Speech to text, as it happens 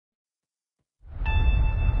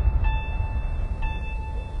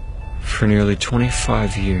For nearly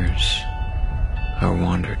 25 years, I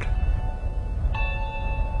wandered.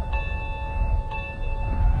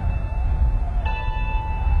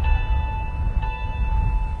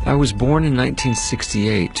 I was born in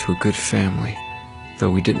 1968 to a good family,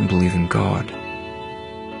 though we didn't believe in God.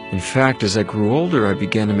 In fact, as I grew older, I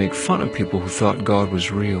began to make fun of people who thought God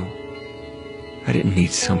was real. I didn't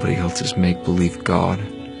need somebody else's make-believe God.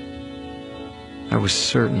 I was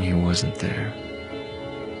certain He wasn't there.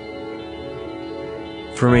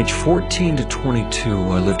 From age 14 to 22,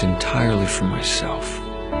 I lived entirely for myself.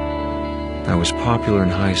 I was popular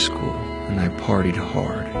in high school, and I partied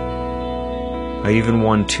hard. I even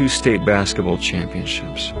won 2 state basketball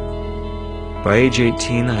championships. By age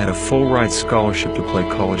 18, I had a full-ride scholarship to play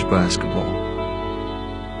college basketball.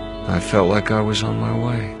 I felt like I was on my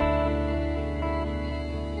way.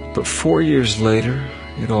 But 4 years later,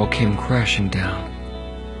 it all came crashing down.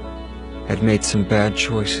 I'd made some bad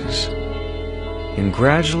choices, and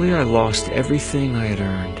gradually I lost everything I had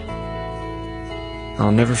earned.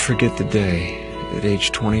 I'll never forget the day, at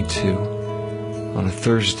age 22, on a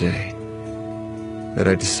Thursday, that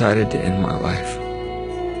I decided to end my life.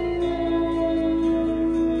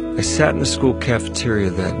 I sat in the school cafeteria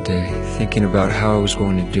that day, thinking about how I was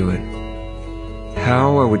going to do it,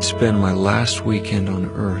 how I would spend my last weekend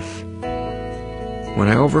on Earth, when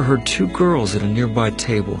I overheard 2 girls at a nearby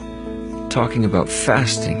table talking about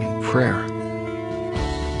fasting and prayer.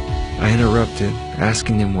 I interrupted,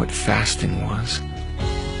 asking them what fasting was.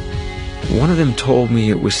 One of them told me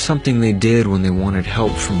it was something they did when they wanted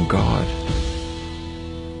help from God.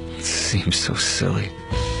 It seemed so silly,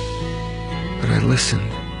 but I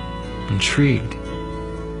listened, intrigued.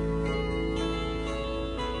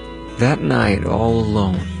 That night, all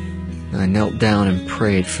alone, I knelt down and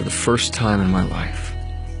prayed for the first time in my life.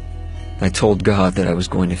 I told God that I was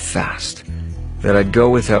going to fast, that I'd go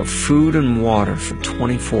without food and water for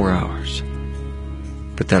 24 hours,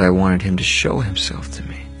 but that I wanted Him to show Himself to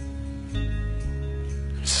me.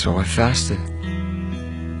 So I fasted,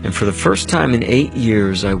 and for the first time in 8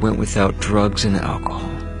 years, I went without drugs and alcohol.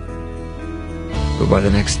 But by the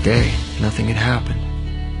next day, nothing had happened.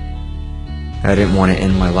 I didn't want to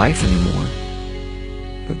end my life anymore,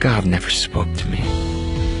 but God never spoke to me.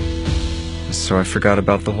 So I forgot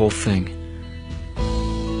about the whole thing.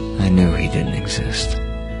 I knew He didn't exist.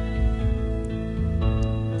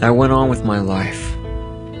 I went on with my life.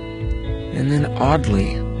 And then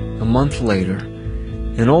oddly, a month later,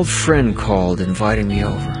 an old friend called inviting me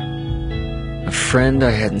over. A friend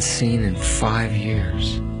I hadn't seen in 5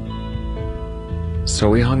 years. So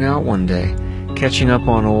we hung out one day, catching up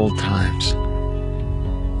on old times.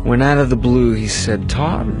 When out of the blue he said,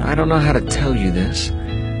 "Todd, I don't know how to tell you this.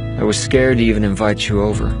 I was scared to even invite you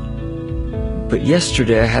over. But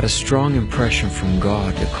yesterday I had a strong impression from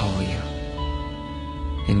God to call you.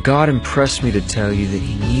 And God impressed me to tell you that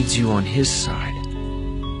He needs you on His side.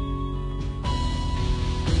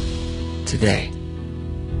 Today."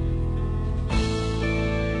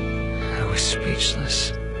 I was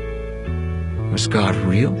speechless. Was God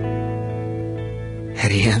real?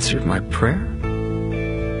 Had He answered my prayer?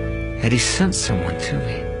 Had He sent someone to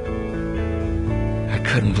me? I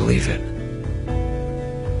couldn't believe it,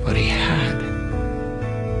 but He had.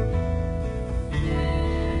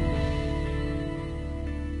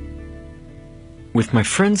 With my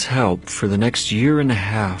friend's help, for the next year and a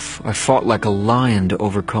half, I fought like a lion to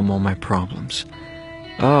overcome all my problems.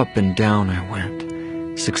 Up and down I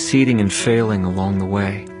went, succeeding and failing along the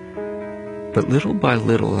way. But little by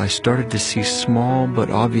little, I started to see small but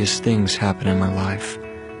obvious things happen in my life.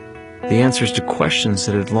 The answers to questions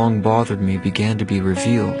that had long bothered me began to be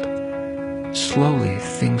revealed. Slowly,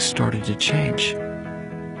 things started to change.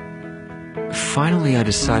 Finally, I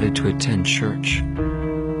decided to attend church.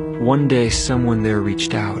 One day, someone there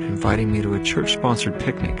reached out, inviting me to a church-sponsored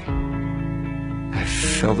picnic. I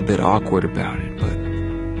felt a bit awkward about it, but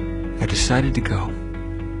I decided to go.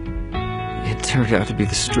 It turned out to be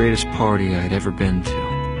the straightest party I had ever been to.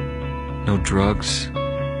 No drugs,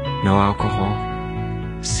 no alcohol,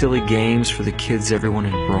 silly games for the kids everyone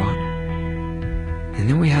had brought. And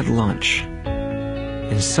then we had lunch,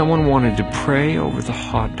 and someone wanted to pray over the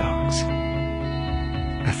hot dogs.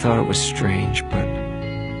 I thought it was strange, but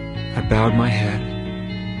I bowed my head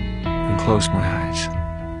and closed my eyes.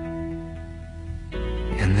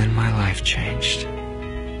 And then my life changed.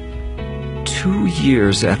 2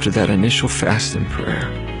 years after that initial fast and prayer,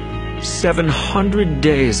 700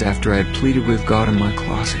 days after I had pleaded with God in my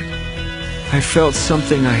closet, I felt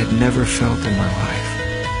something I had never felt in my life.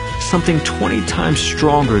 Something 20 times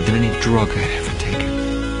stronger than any drug I'd ever taken.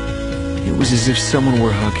 It was as if someone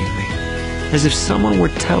were hugging me, as if someone were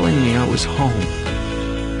telling me I was home,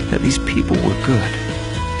 that these people were good,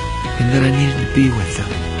 and that I needed to be with them,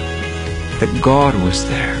 that God was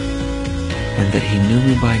there, and that He knew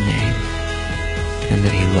me by name, and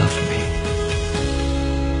that He loved me.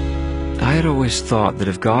 I had always thought that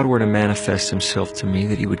if God were to manifest Himself to me,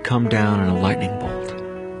 that He would come down in a lightning bolt,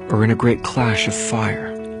 or in a great clash of fire.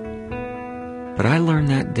 But I learned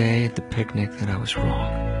that day at the picnic that I was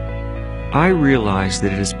wrong. I realized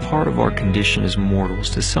that it is part of our condition as mortals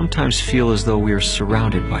to sometimes feel as though we are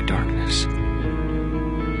surrounded by darkness.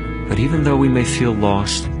 But even though we may feel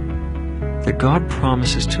lost, that God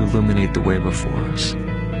promises to illuminate the way before us,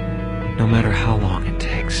 no matter how long it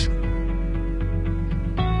takes.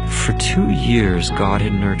 For 2 years, God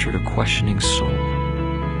had nurtured a questioning soul.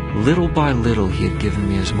 Little by little, He had given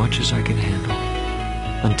me as much as I could handle,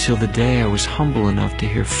 until the day I was humble enough to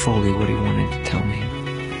hear fully what He wanted to tell me.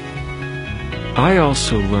 I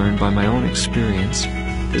also learned by my own experience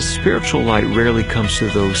that spiritual light rarely comes to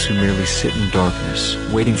those who merely sit in darkness,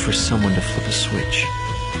 waiting for someone to flip a switch.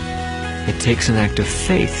 It takes an act of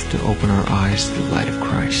faith to open our eyes to the light of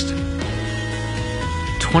Christ.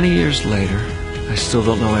 20 years later, I still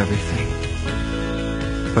don't know everything,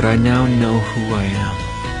 but I now know who I am.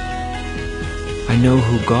 I know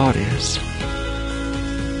who God is,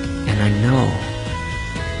 and I know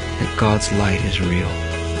that God's light is real.